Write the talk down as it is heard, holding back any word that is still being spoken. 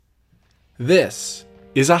This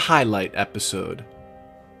is a highlight episode.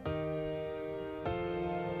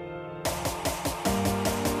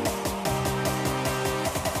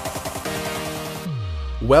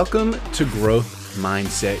 Welcome to Growth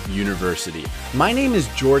Mindset University. My name is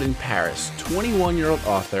Jordan Paris, 21-year-old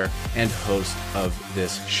author and host of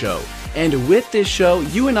this show. And with this show,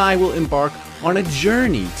 you and I will embark on a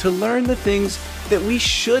journey to learn the things that we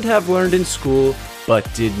should have learned in school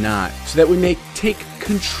but did not, so that we may take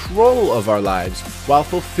control of our lives while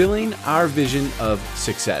fulfilling our vision of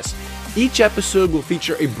success. Each episode will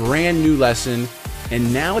feature a brand new lesson,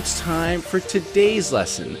 and now it's time for today's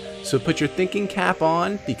lesson. So put your thinking cap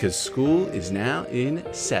on because school is now in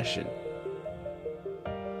session.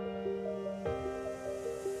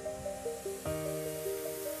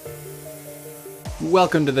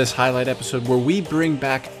 Welcome to this highlight episode where we bring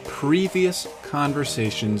back previous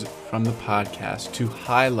conversations from the podcast to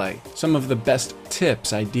highlight some of the best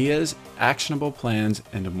tips, ideas, actionable plans,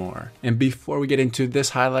 and more. And before we get into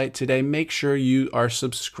this highlight today, make sure you are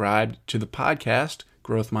subscribed to the podcast,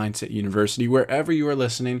 Growth Mindset University, wherever you are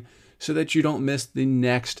listening, so that you don't miss the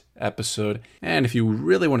next episode. And if you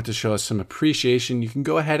really wanted to show us some appreciation, you can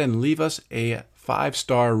go ahead and leave us a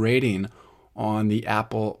 5-star rating on the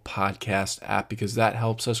Apple Podcast app because that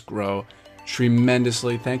helps us grow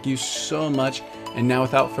tremendously. Thank you so much. And now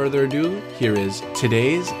without further ado, here is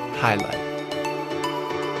today's highlight.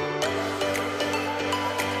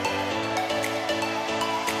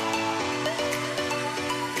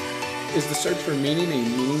 Is the search for meaning a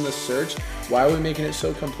meaningless search? Why are we making it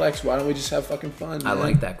so complex? Why don't we just have fucking fun? I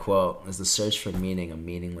like that quote. Is the search for meaning a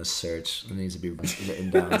meaningless search? It needs to be written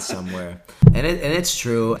down somewhere. And it's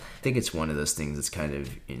true. I think it's one of those things that's kind of,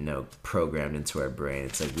 programmed into our brain.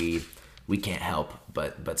 It's like we can't help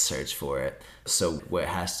but search for it. So what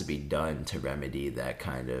has to be done to remedy that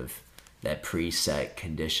preset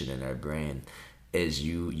condition in our brain is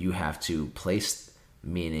you have to place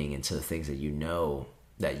meaning into the things that you know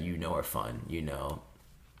are fun.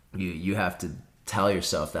 You have to tell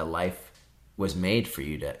yourself that life was made for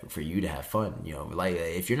you to have fun. Like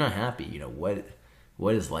if you're not happy,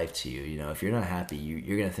 what is life to you? If you're not happy,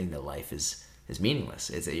 you're gonna think that life is meaningless.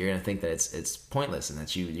 You're gonna think that it's pointless and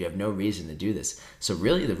that you have no reason to do this. So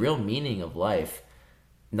really, the real meaning of life,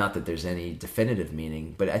 not that there's any definitive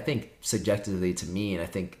meaning, but I think subjectively to me, and I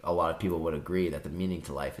think a lot of people would agree that the meaning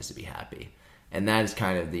to life is to be happy. And that is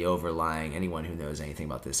kind of the overlying, anyone who knows anything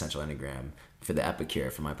about the Essential Enneagram, for the Epicure,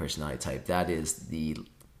 for my personality type, that is the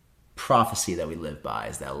prophecy that we live by,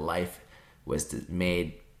 is that life was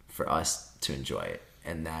made for us to enjoy it.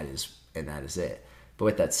 And that is it. But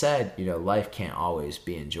with that said, life can't always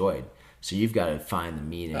be enjoyed. So you've got to find the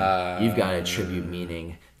meaning. You've got to attribute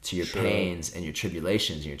meaning to your pains and your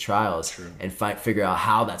tribulations and your trials, and figure out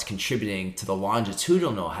how that's contributing to the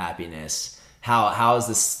longitudinal happiness. How is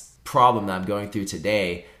this problem that I'm going through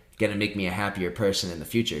today going to make me a happier person in the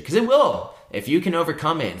future? Because it will. If you can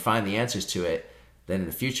overcome it and find the answers to it, then in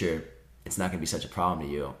the future it's not going to be such a problem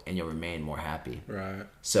to you, and you'll remain more happy. Right.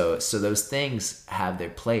 So those things have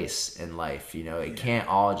their place in life. It can't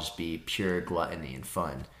all just be pure gluttony and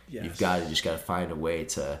fun. Yes. You've got to find a way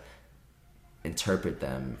to interpret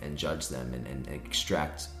them and judge them and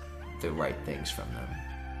extract the right things from them.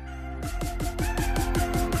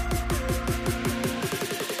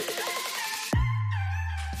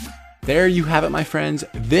 There you have it, my friends.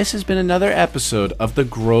 This has been another episode of the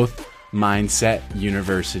Growth Mindset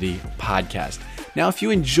University podcast. Now, if you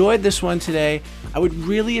enjoyed this one today, I would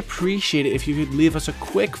really appreciate it if you could leave us a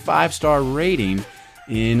quick 5-star rating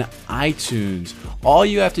in iTunes. All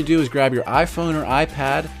you have to do is grab your iPhone or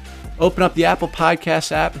iPad, open up the Apple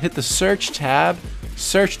Podcast app, hit the search tab,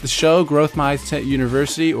 search the show, Growth Mindset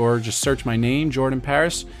University, or just search my name, Jordan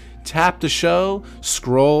Paris. Tap the show,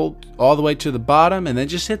 scroll all the way to the bottom, and then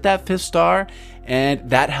just hit that 5th star, and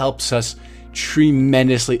that helps us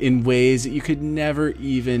tremendously in ways that you could never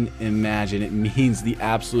even imagine. It means the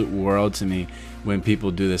absolute world to me when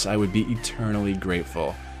people do this. I would be eternally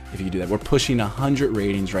grateful if you could do that. We're pushing 100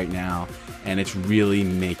 ratings right now, and it's really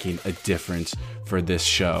making a difference for this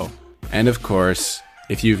show. And of course,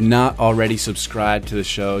 if you've not already subscribed to the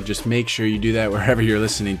show, just make sure you do that wherever you're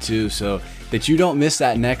listening to so that you don't miss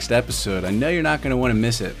that next episode. I know you're not going to want to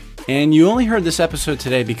miss it. And you only heard this episode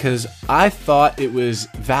today because I thought it was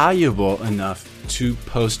valuable enough to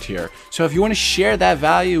post here. So if you want to share that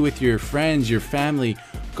value with your friends, your family,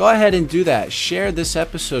 go ahead and do that. Share this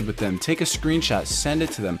episode with them. Take a screenshot, send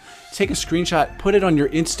it to them. Take a screenshot, put it on your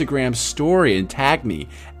Instagram story and tag me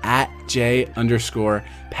at J_Paris_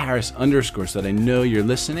 so that I know you're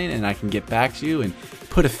listening and I can get back to you and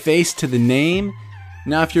put a face to the name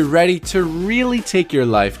Now, if you're ready to really take your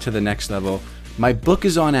life to the next level, my book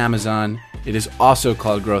is on Amazon. It is also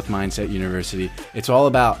called Growth Mindset University. It's all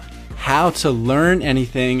about how to learn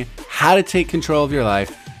anything, how to take control of your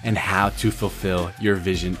life, and how to fulfill your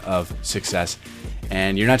vision of success.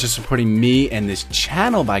 And you're not just supporting me and this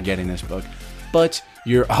channel by getting this book, but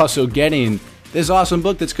you're also getting this awesome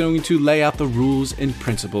book that's going to lay out the rules and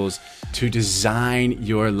principles to design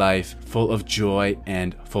your life full of joy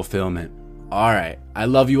and fulfillment. All right, I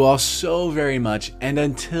love you all so very much. And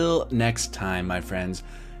until next time, my friends,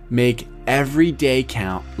 make every day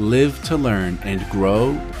count, live to learn, and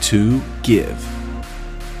grow to give.